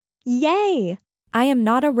Yay! I am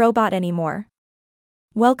not a robot anymore.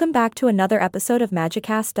 Welcome back to another episode of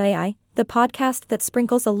Magicast AI, the podcast that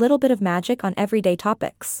sprinkles a little bit of magic on everyday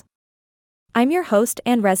topics. I'm your host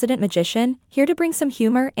and resident magician, here to bring some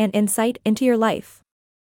humor and insight into your life.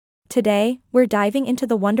 Today, we're diving into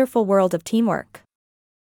the wonderful world of teamwork.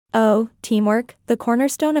 Oh, teamwork, the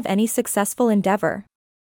cornerstone of any successful endeavor.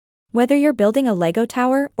 Whether you're building a Lego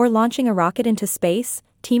tower or launching a rocket into space,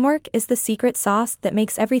 teamwork is the secret sauce that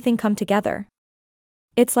makes everything come together.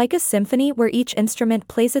 It's like a symphony where each instrument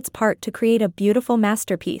plays its part to create a beautiful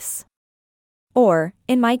masterpiece. Or,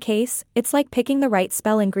 in my case, it's like picking the right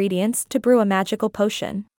spell ingredients to brew a magical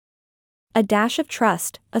potion. A dash of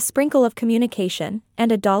trust, a sprinkle of communication,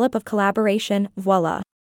 and a dollop of collaboration, voila.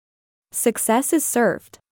 Success is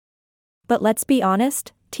served. But let's be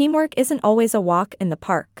honest, teamwork isn't always a walk in the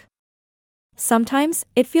park. Sometimes,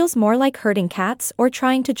 it feels more like herding cats or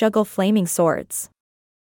trying to juggle flaming swords.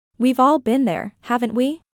 We've all been there, haven't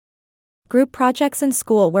we? Group projects in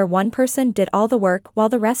school where one person did all the work while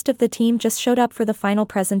the rest of the team just showed up for the final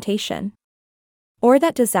presentation. Or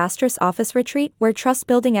that disastrous office retreat where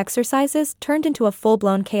trust-building exercises turned into a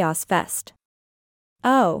full-blown chaos fest.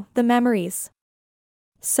 Oh, the memories.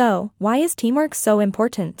 So, why is teamwork so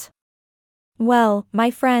important? Well,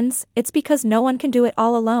 my friends, it's because no one can do it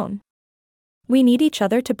all alone. We need each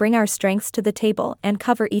other to bring our strengths to the table and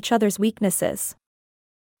cover each other's weaknesses.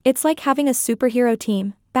 It's like having a superhero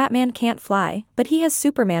team. Batman can't fly, but he has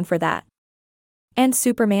Superman for that. And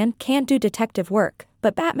Superman can't do detective work,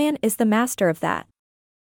 but Batman is the master of that.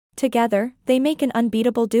 Together, they make an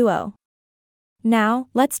unbeatable duo. Now,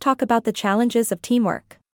 let's talk about the challenges of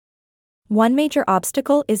teamwork. One major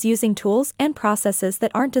obstacle is using tools and processes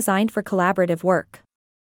that aren't designed for collaborative work.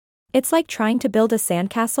 It's like trying to build a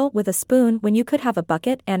sandcastle with a spoon when you could have a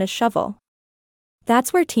bucket and a shovel.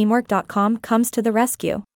 That's where Teamwork.com comes to the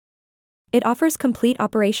rescue. It offers complete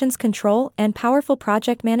operations control and powerful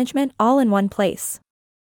project management all in one place.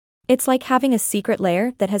 It's like having a secret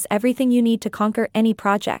lair that has everything you need to conquer any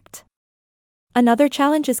project. Another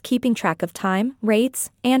challenge is keeping track of time,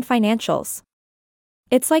 rates, and financials.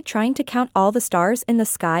 It's like trying to count all the stars in the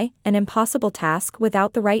sky, an impossible task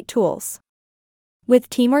without the right tools. With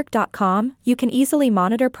Teamwork.com, you can easily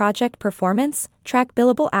monitor project performance, track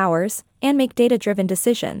billable hours, and make data-driven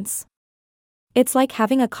decisions. It's like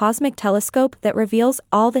having a cosmic telescope that reveals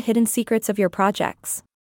all the hidden secrets of your projects.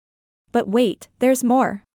 But wait, there's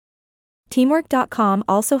more. Teamwork.com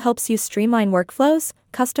also helps you streamline workflows,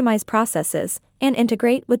 customize processes, and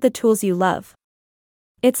integrate with the tools you love.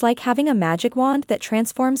 It's like having a magic wand that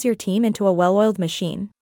transforms your team into a well-oiled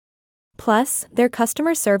machine. Plus, their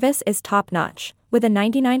customer service is top-notch, with a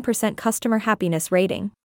 99% customer happiness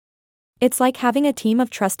rating. It's like having a team of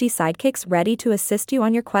trusty sidekicks ready to assist you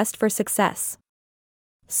on your quest for success.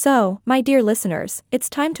 So, my dear listeners, it's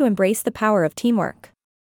time to embrace the power of teamwork.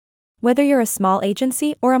 Whether you're a small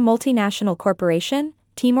agency or a multinational corporation,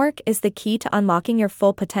 teamwork is the key to unlocking your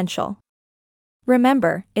full potential.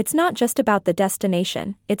 Remember, it's not just about the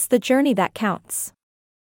destination, it's the journey that counts.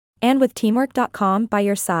 And with Teamwork.com by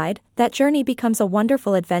your side, that journey becomes a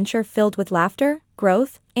wonderful adventure filled with laughter,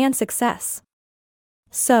 growth, and success.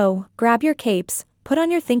 So, grab your capes, put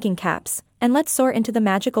on your thinking caps, and let's soar into the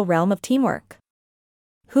magical realm of teamwork.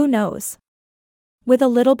 Who knows? With a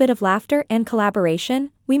little bit of laughter and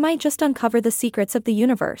collaboration, we might just uncover the secrets of the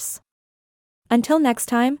universe. Until next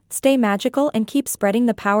time, stay magical and keep spreading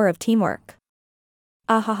the power of teamwork.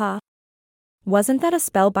 Ahaha. Wasn't that a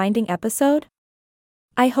spellbinding episode?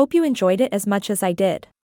 I hope you enjoyed it as much as I did.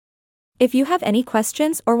 If you have any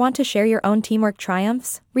questions or want to share your own teamwork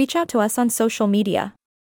triumphs, reach out to us on social media.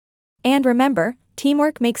 And remember,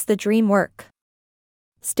 teamwork makes the dream work.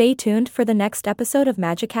 Stay tuned for the next episode of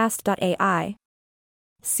Magicast.ai.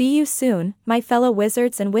 See you soon, my fellow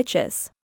wizards and witches.